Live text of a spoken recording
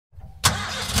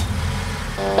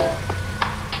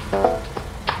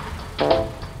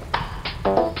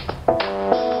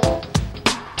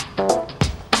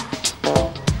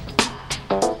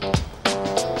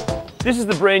is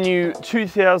the brand new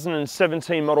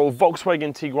 2017 model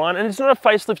Volkswagen Tiguan, and it's not a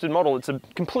facelifted model, it's a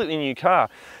completely new car.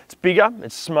 It's bigger,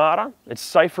 it's smarter, it's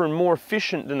safer and more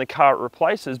efficient than the car it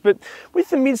replaces, but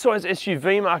with the mid-size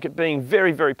SUV market being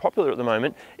very, very popular at the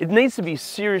moment, it needs to be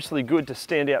seriously good to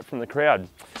stand out from the crowd.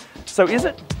 So is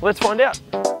it? Let's find out.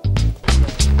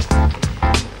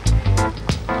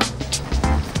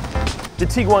 The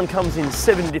Tiguan comes in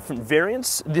 7 different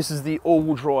variants. This is the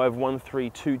all-wheel drive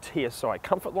 132 TSI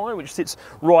Comfortline, which sits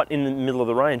right in the middle of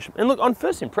the range. And look, on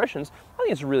first impressions, I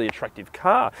think it's a really attractive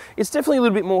car. It's definitely a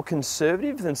little bit more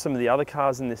conservative than some of the other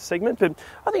cars in this segment, but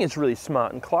I think it's really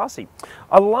smart and classy.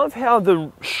 I love how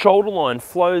the shoulder line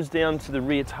flows down to the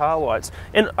rear tail lights,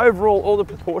 and overall, all the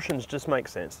proportions just make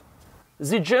sense.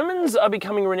 The Germans are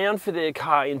becoming renowned for their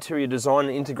car interior design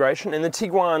and integration, and the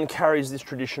Tiguan carries this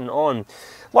tradition on.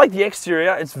 Like the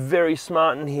exterior, it's very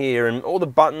smart in here, and all the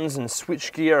buttons and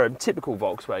switchgear are typical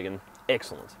Volkswagen.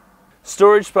 Excellent.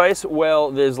 Storage space, well,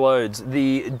 there's loads.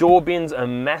 The door bins are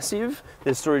massive.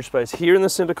 There's storage space here in the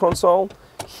center console,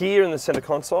 here in the center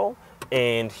console,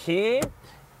 and here,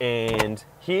 and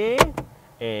here,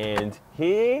 and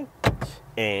here,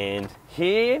 and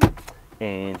here,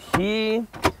 and here,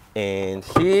 and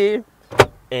here,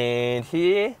 and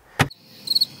here.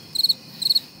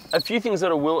 A few things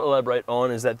that I will elaborate on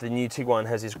is that the new Tiguan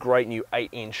has this great new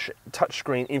 8-inch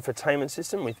touchscreen infotainment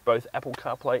system with both Apple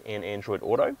CarPlay and Android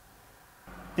Auto.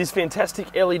 This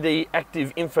fantastic LED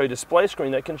active info display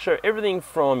screen that can show everything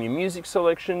from your music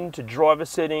selection to driver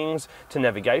settings to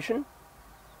navigation.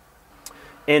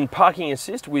 And parking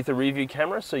assist with a rear view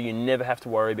camera, so you never have to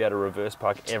worry about a reverse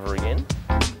park ever again.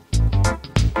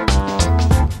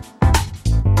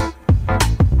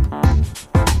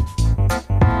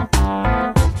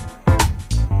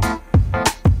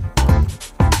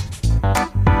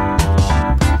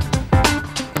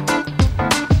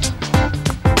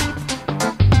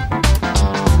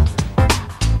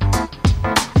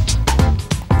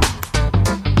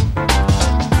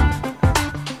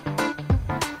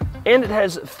 And it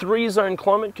has 3-zone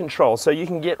climate control, so you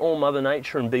can get all Mother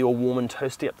Nature and be all warm and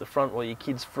toasty up the front while your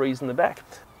kids freeze in the back.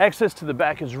 Access to the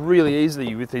back is really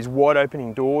easy with these wide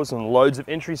opening doors and loads of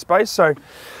entry space, so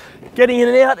getting in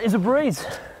and out is a breeze.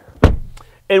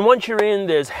 And once you're in,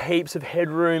 there's heaps of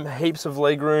headroom, heaps of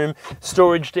legroom,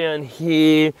 storage down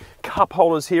here, cup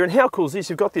holders here, and how cool is this?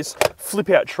 You've got this flip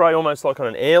out tray almost like on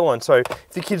an airline, so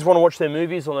if the kids want to watch their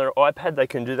movies on their iPad, they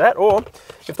can do that, or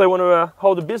if they want to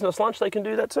hold a business lunch, they can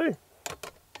do that too.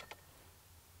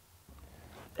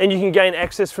 And you can gain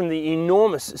access from the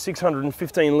enormous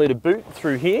 615 litre boot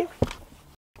through here.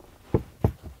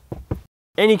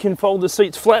 And you can fold the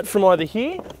seats flat from either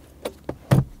here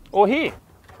or here.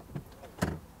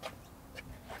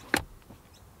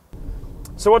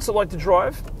 So what's it like to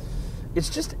drive?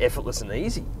 It's just effortless and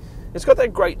easy. It's got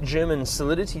that great German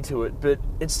solidity to it, but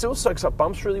it still soaks up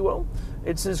bumps really well.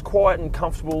 It's as quiet and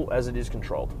comfortable as it is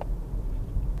controlled.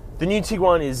 The new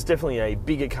Tiguan is definitely a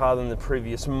bigger car than the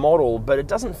previous model, but it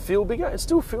doesn't feel bigger. It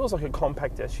still feels like a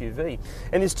compact SUV.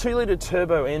 And this 2-litre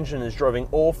turbo engine is driving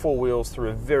all 4 wheels through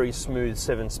a very smooth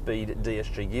 7-speed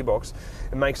DSG gearbox.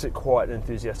 It makes it quite an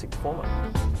enthusiastic performer.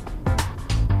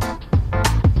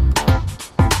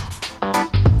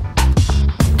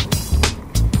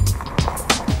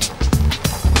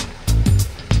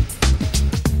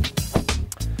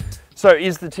 So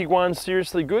is the Tiguan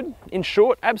seriously good? In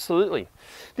short, absolutely.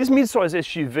 This mid-size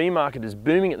SUV market is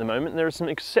booming at the moment, and there are some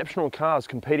exceptional cars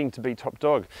competing to be top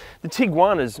dog. The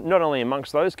Tiguan is not only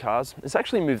amongst those cars, it's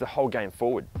actually moved the whole game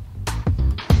forward.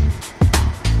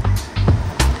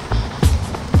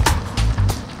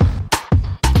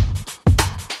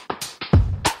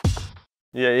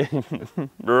 Yeah. Here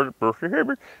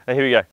we go.